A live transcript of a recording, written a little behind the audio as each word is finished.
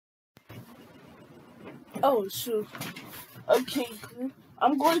Oh, sure. Okay,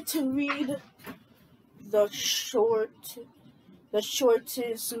 I'm going to read the short, the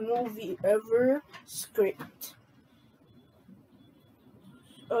shortest movie ever script.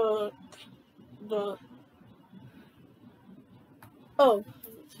 Uh, the oh,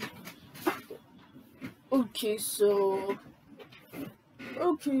 okay, so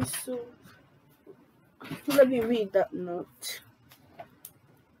okay, so let me read that note.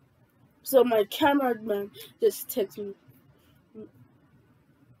 So my cameraman just texted me.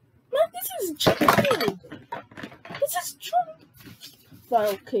 Man, this is cheating. This is true.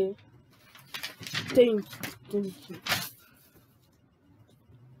 But okay, thank you.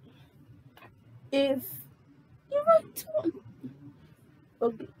 If you write to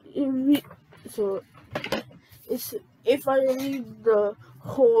okay, so it's if I read the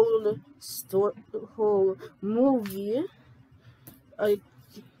whole story, the whole movie, I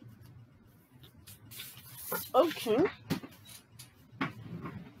okay.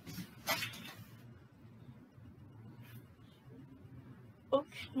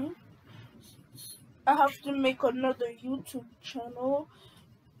 Okay. I have to make another YouTube channel.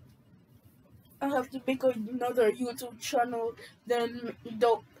 I have to make another YouTube channel. Then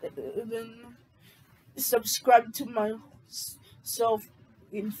subscribe to myself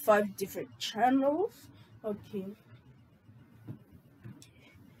in 5 different channels. Okay.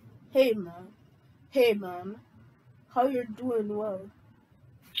 Hey man. Hey man. How you doing? Well.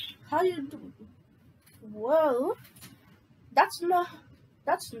 How you doing? Well. That's not.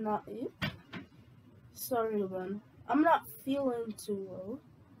 That's not it. Sorry, man. I'm not feeling too well.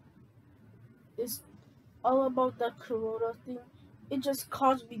 It's all about that corona thing. It just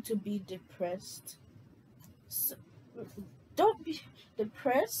caused me to be depressed. So, don't be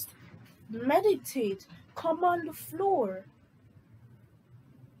depressed. Meditate. Come on the floor.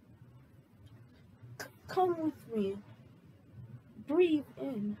 Come with me. Breathe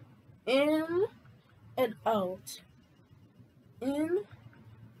in. In and out. In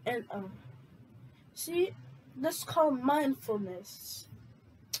and out. See, that's called mindfulness.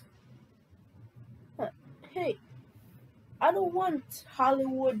 Hey, I don't want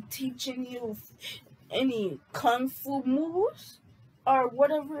Hollywood teaching you any kung fu moves or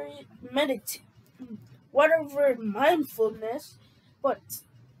whatever mindfulness, but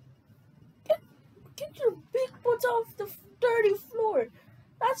get your big butt off the dirty floor.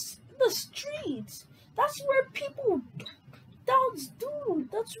 That's the streets. That's where people dogs do.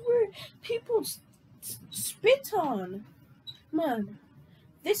 That's where people spit on. Man,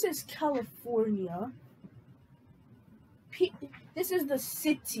 this is California. This is the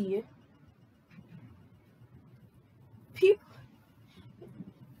city. People,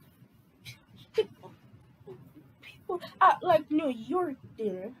 people act like New York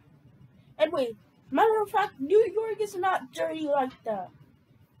there. And wait, matter of fact, New York is not dirty like that.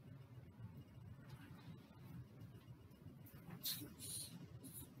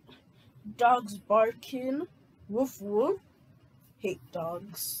 Dogs barking. Woof woof. Hate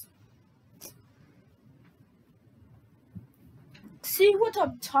dogs. See what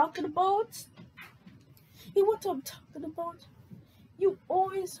I'm talking about? See what I'm talking about? You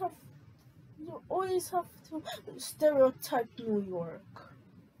always have to stereotype New York.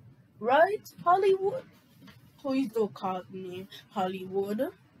 Right? Hollywood? Please don't call me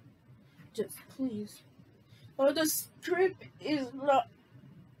Hollywood. Just please. Oh, the script is not.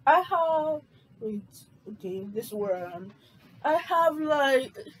 I have. Wait. Okay, this is where I am. I have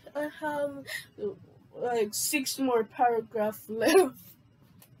like 6 more paragraphs left.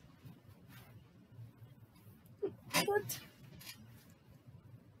 What?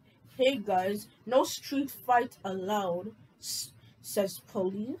 Hey guys, no street fight allowed, says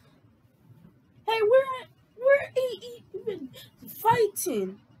police. Hey, we're even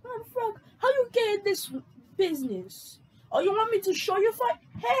fighting. What the fuck? How you get in this business? Oh, you want me to show you fight?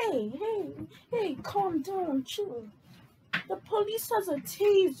 Hey, calm down, chill. The police has a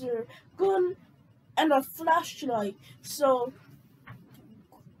taser, gun, and a flashlight, so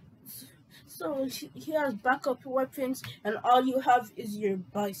he has backup weapons, and all you have is your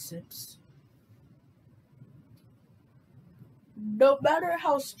biceps. No matter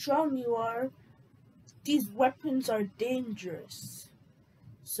how strong you are, these weapons are dangerous.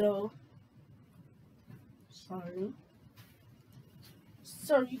 So, sorry.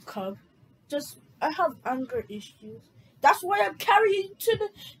 Sorry, cub. Just, I have anger issues. That's why I'm carrying you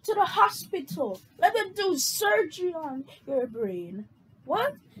to the hospital. Let them do surgery on your brain.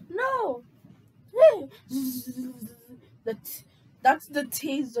 What? No. Hey. That's the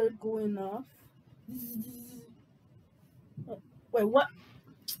taser going off. Wait, what?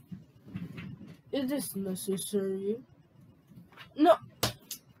 Is this necessary? No,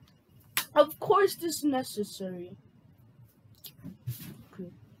 of course this is necessary.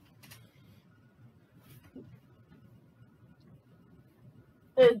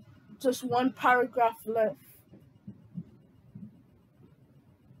 Okay. Just one paragraph left.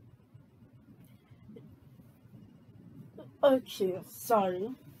 Okay,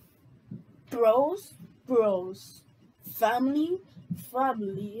 sorry. Bros, bros. Family,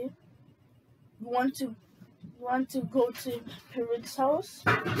 family. You want to go to Parents' house?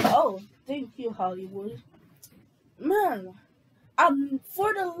 Oh, thank you, Hollywood. Man,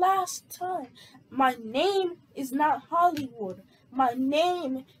 for the last time, my name is not Hollywood. My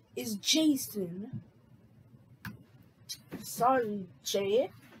name is Jason. Sorry,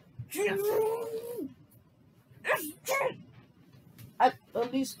 Jay. At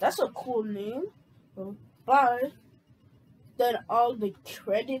least that's a cool name. But then all the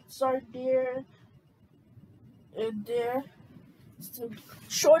credits are there. And there. It's the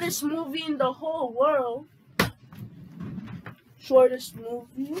shortest movie in the whole world. Shortest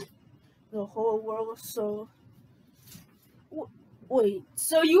movie in the whole world. So, wait.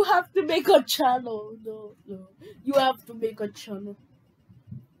 So you have to make a channel. No. You have to make a channel.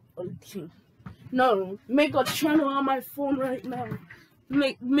 Okay. No, make a channel on my phone right now.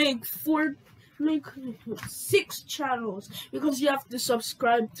 Make 6 channels because you have to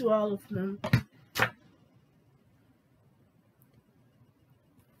subscribe to all of them.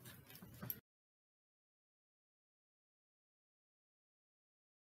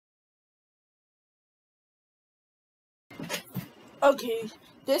 Okay,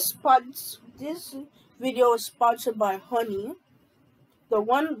 this video is sponsored by Honey, the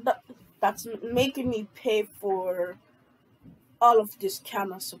one that's making me pay for all of this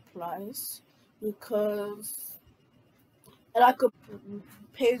camera supplies, because and I could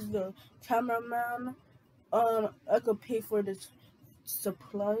pay the cameraman, I could pay for the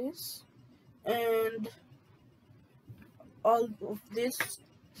supplies and all of this.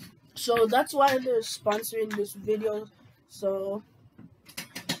 So that's why they're sponsoring this video. So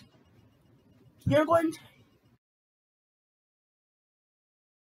you're going to